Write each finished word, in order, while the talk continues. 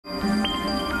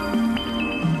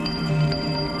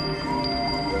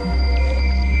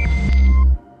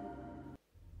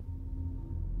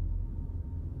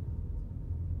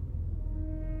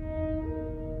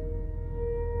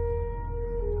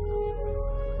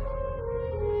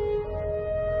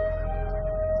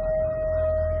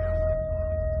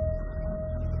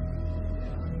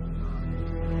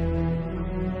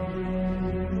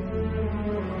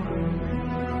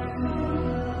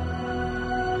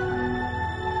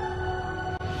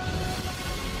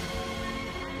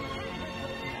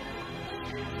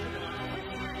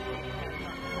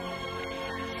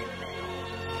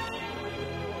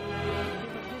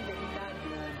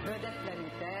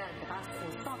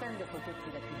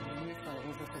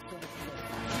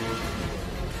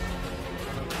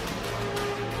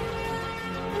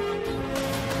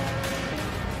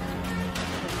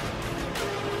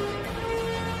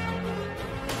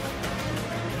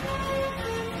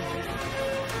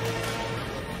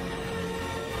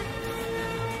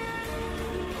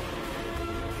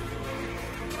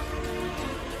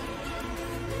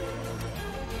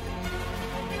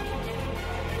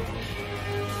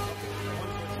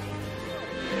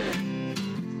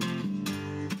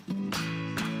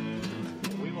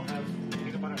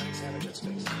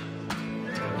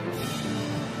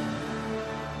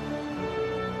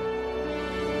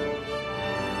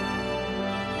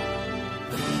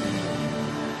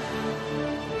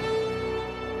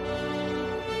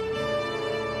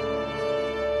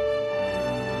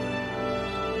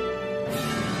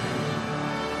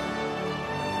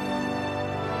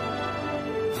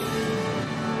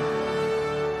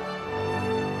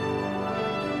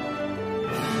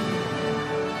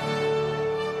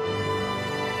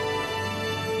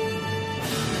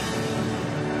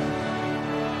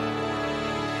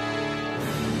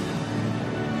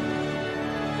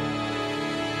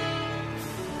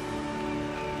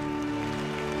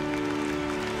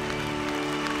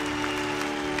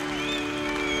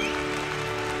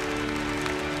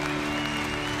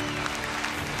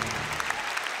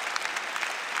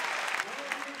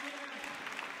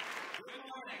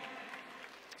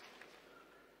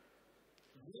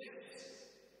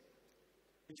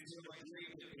which is what I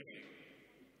dreamed of doing.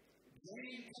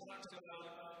 Dream talks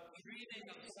about dreaming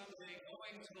of someday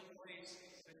going to a place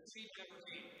that she never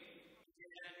been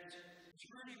and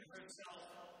turning herself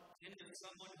into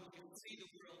someone who can see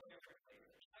the world differently.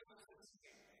 I was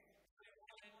listening. I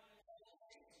wanted always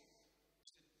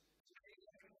to take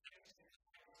a connection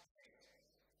to my state.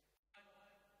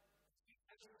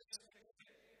 I was just a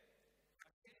kid.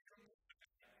 A kid from the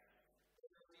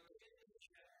where we didn't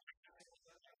get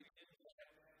access like we did with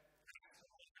access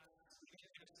we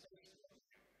did in space.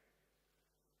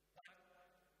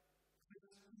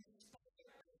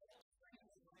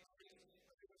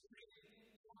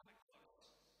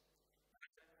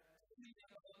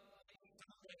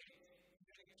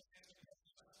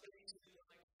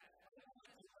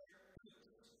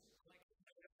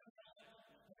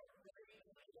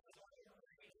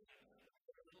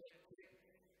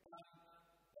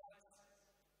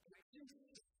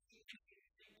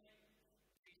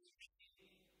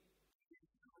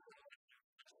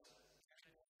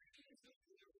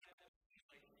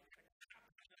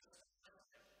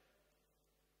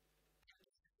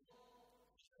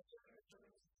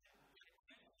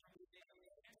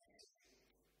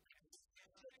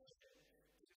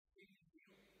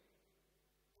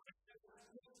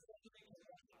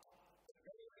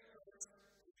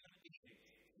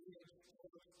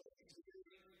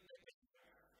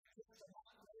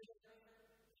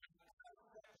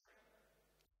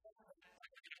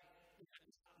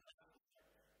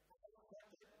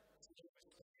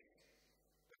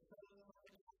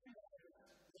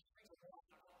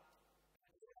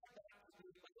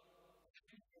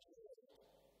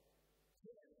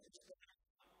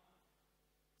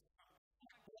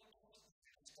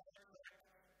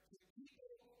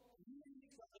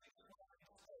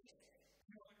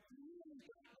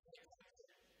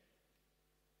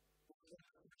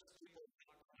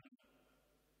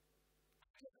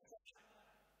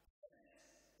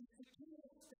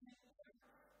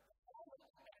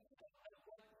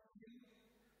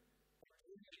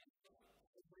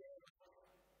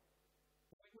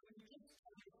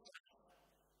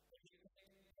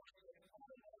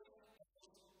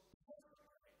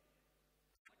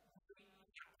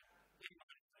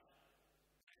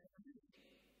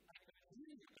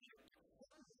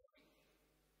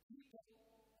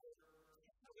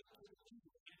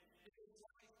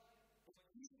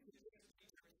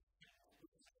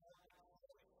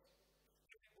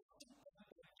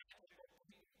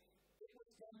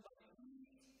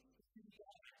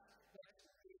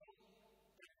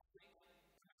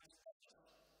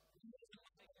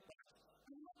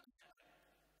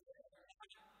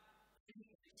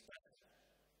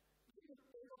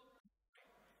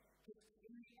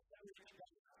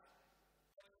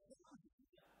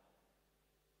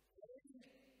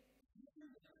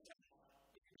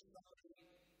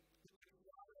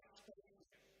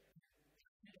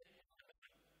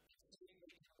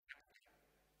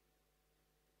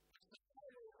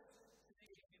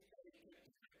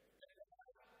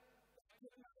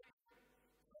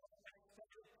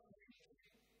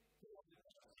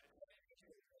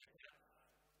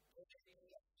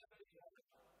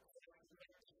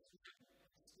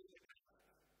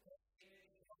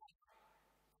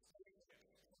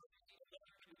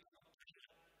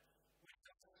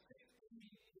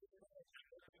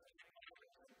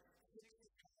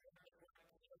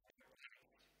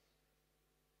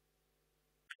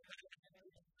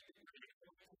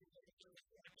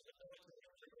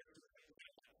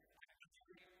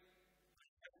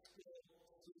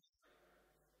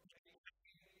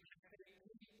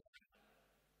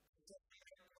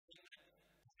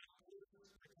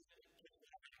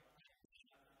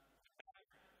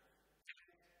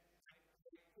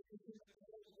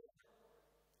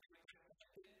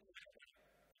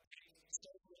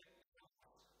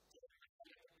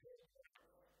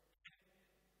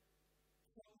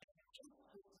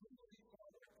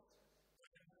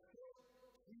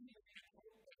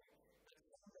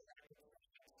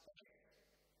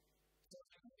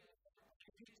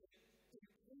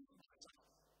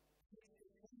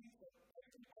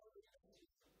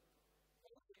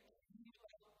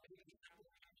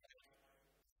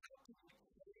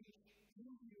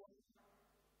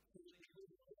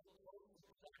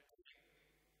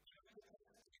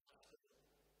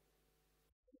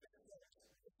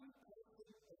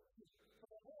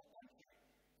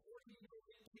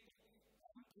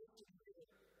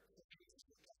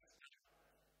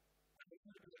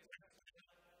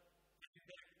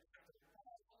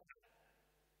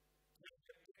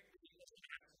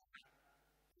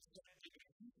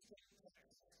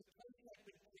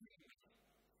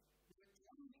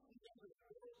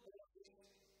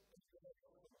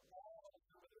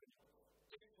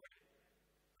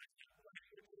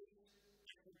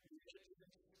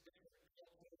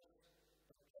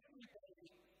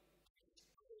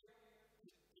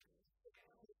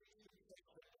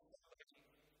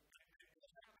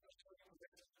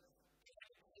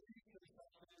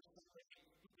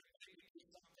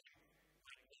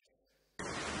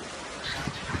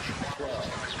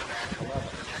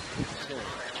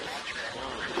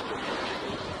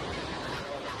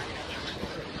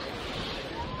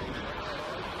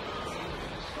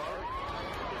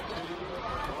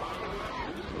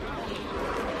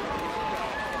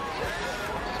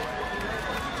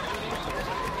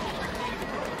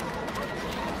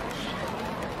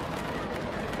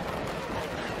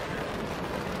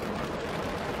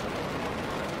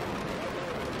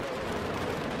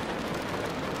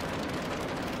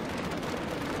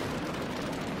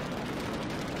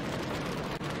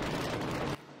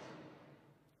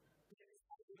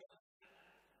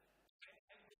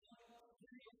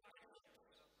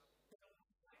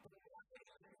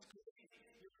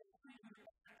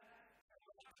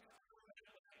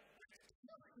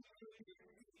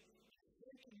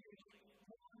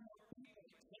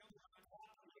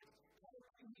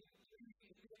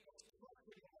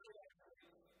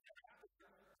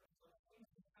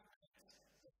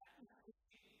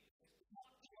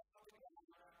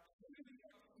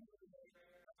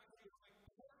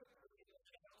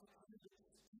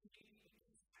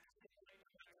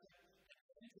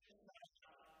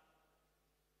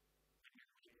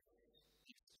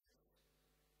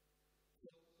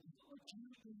 you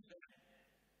do that?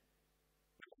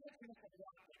 We're looking at a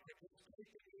rocket that was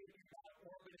taken out of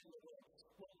orbit in the world.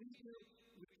 What we do,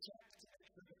 we reject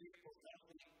extra vehicles out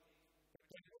there. But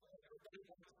then what everybody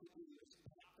wants to do is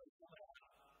pop their fly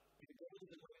out and go to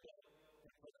the window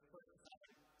and for the first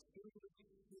time, see the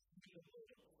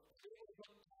world. See what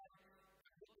looks like,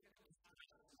 and look at the time.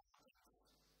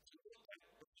 See what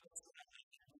that looks like.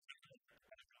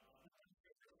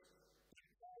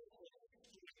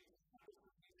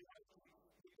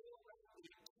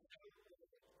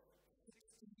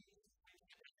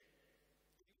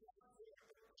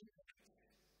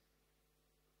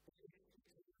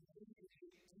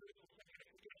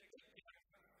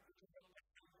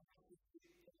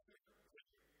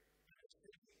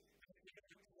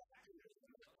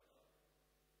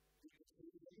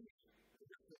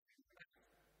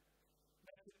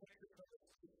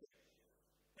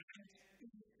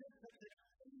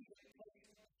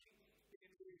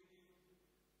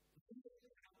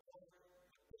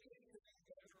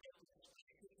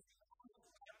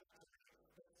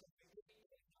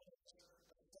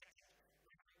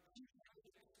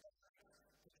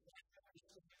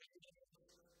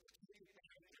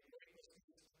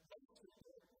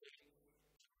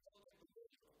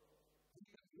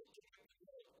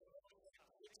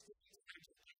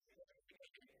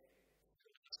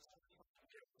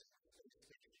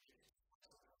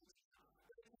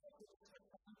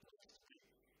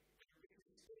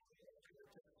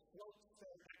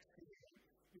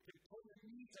 You can put your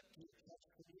knees up to your chest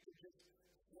and you can just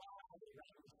fly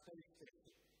around the space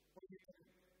station. Or you can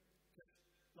just,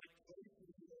 like, race to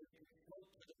the window, you can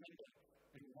float to the window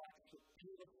and watch the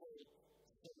beautiful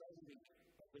surrounding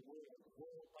of the world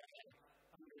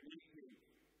underneath you.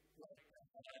 Like,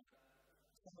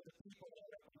 some of the people that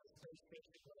are on the space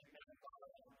station really have a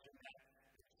lot of and that.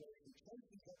 So the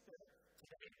choices up there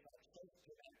today are close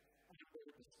to that on the way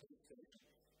to the space station.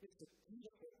 It's a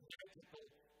beautiful, magical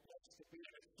place to be.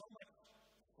 It's so much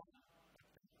fun.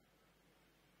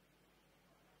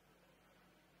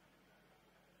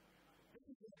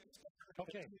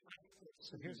 Okay,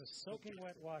 so here's a soaking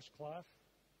wet washcloth.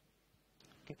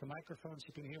 Get the microphone so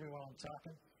you can hear me while I'm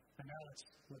talking. And now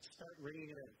let's start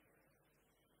reading it in.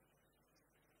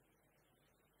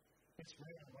 It's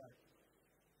really hard.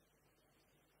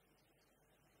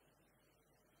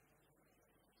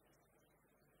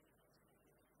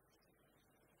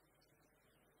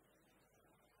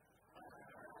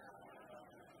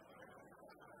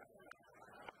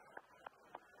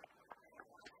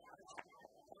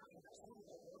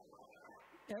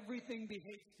 Everything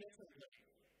behaves differently.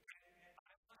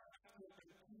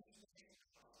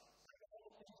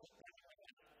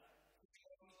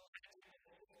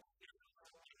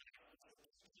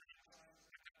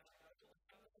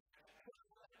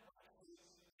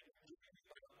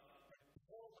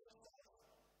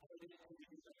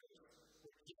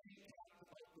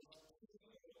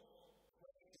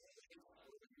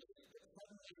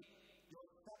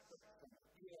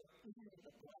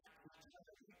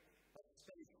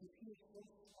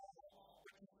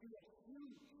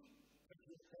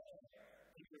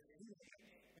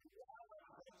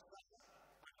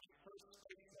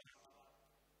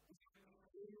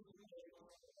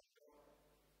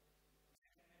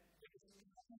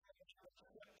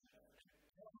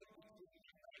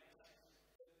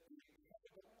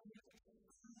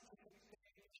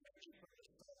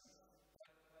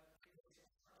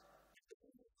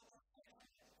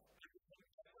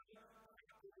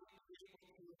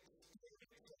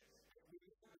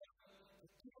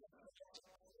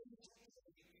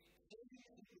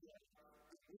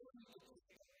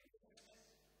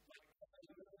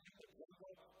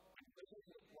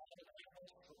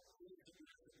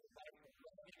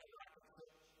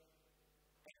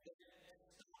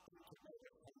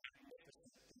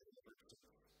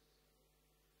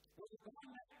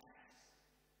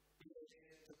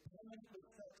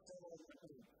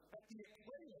 But the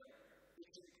equator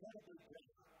is incredibly big.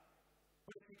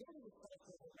 But if you go to the place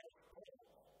of the North Pole,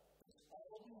 it's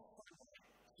always sunlight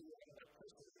to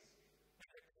electricity. And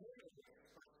the equators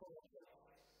are full of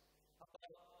water.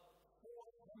 About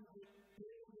 400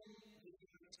 billion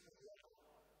liters of water.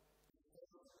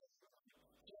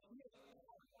 So here,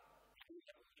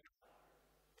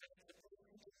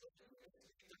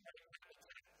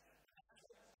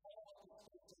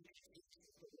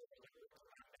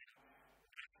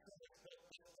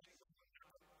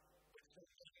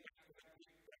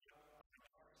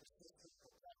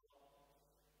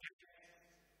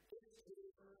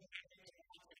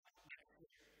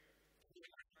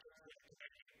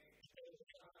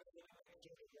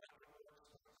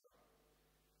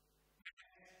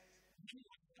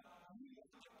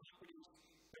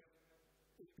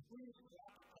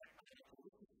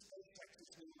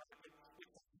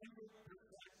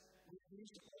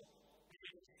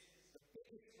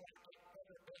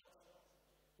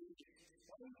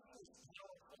 as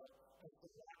powerful as the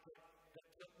rocket that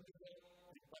took me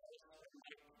and Buzz and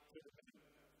Mike to the moon.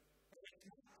 And it's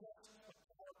not just a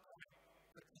PowerPoint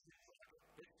that sounds like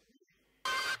it's me.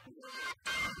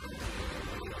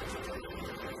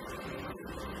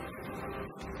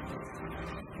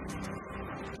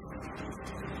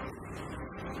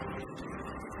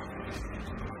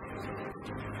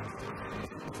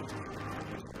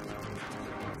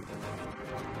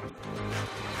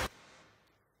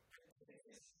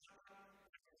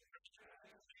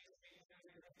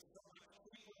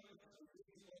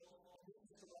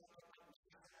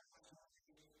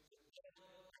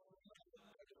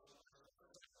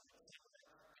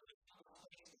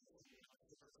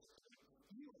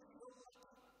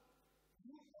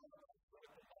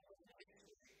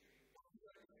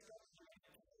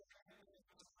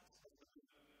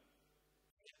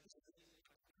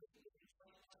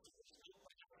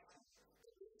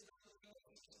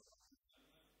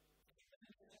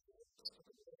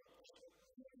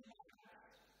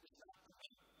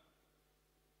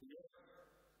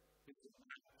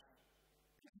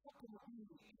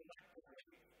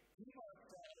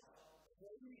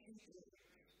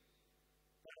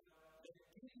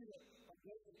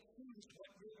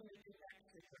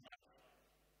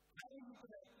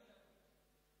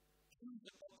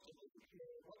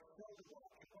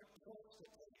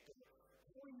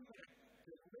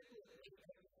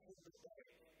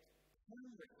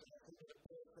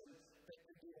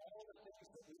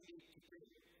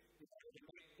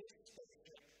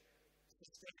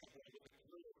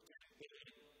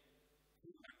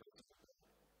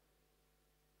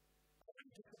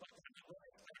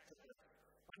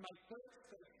 My first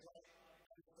space flight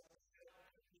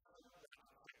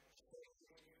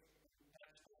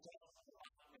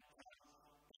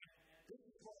this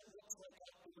is what it looks like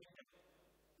out the window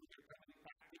when you're coming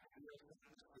back into the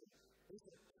atmosphere. These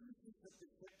are pieces of the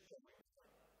ship going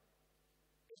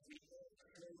as the air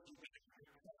flows you back to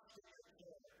the top of your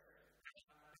floor.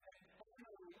 And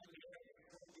finally, on the air, it's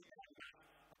going to be a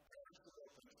parachute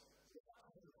opens. It's not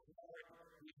going to fly,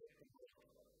 you hit the brake.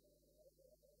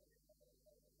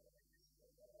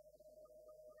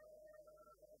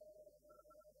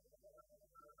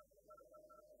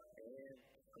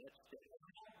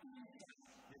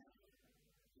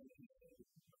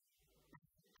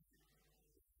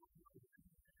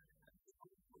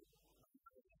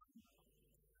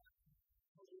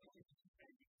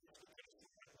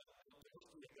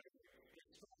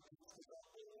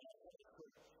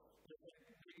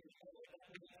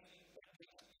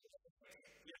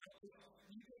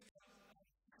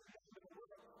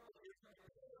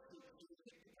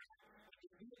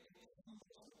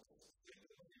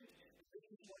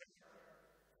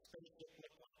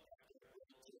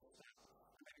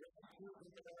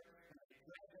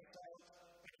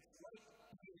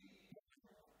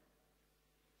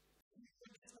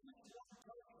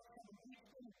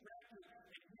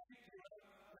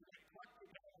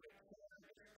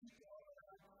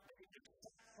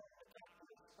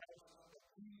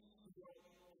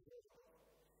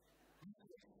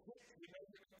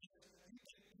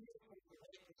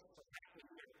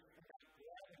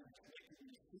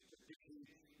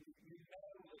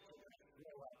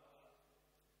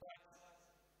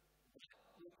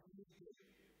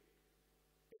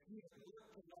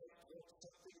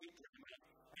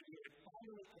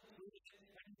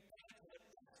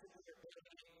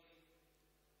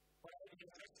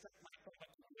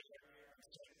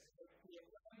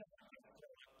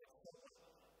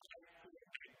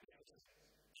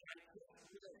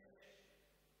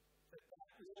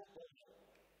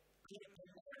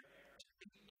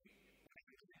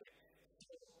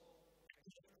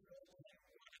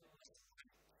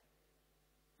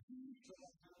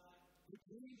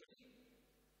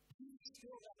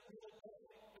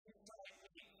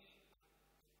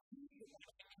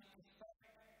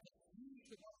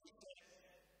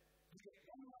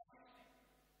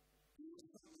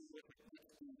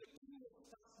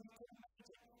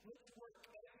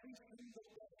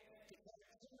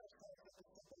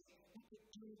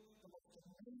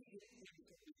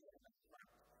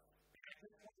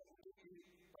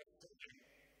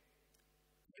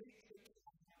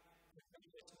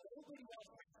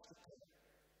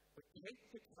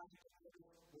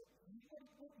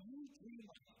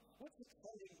 What's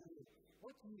exciting to you?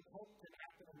 What do you hope to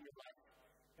happen in your life?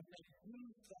 And then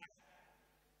use that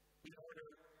in order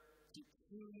to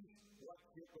choose what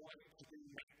you're going to do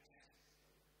next.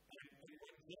 And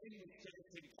when Jean Michel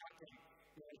Jarre,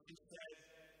 he said,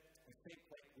 I think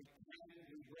that we can,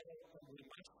 we will, and we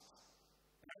must.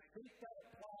 And I think that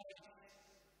applies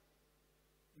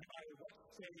now matter what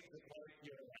stage of life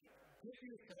you're at. Give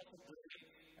yourself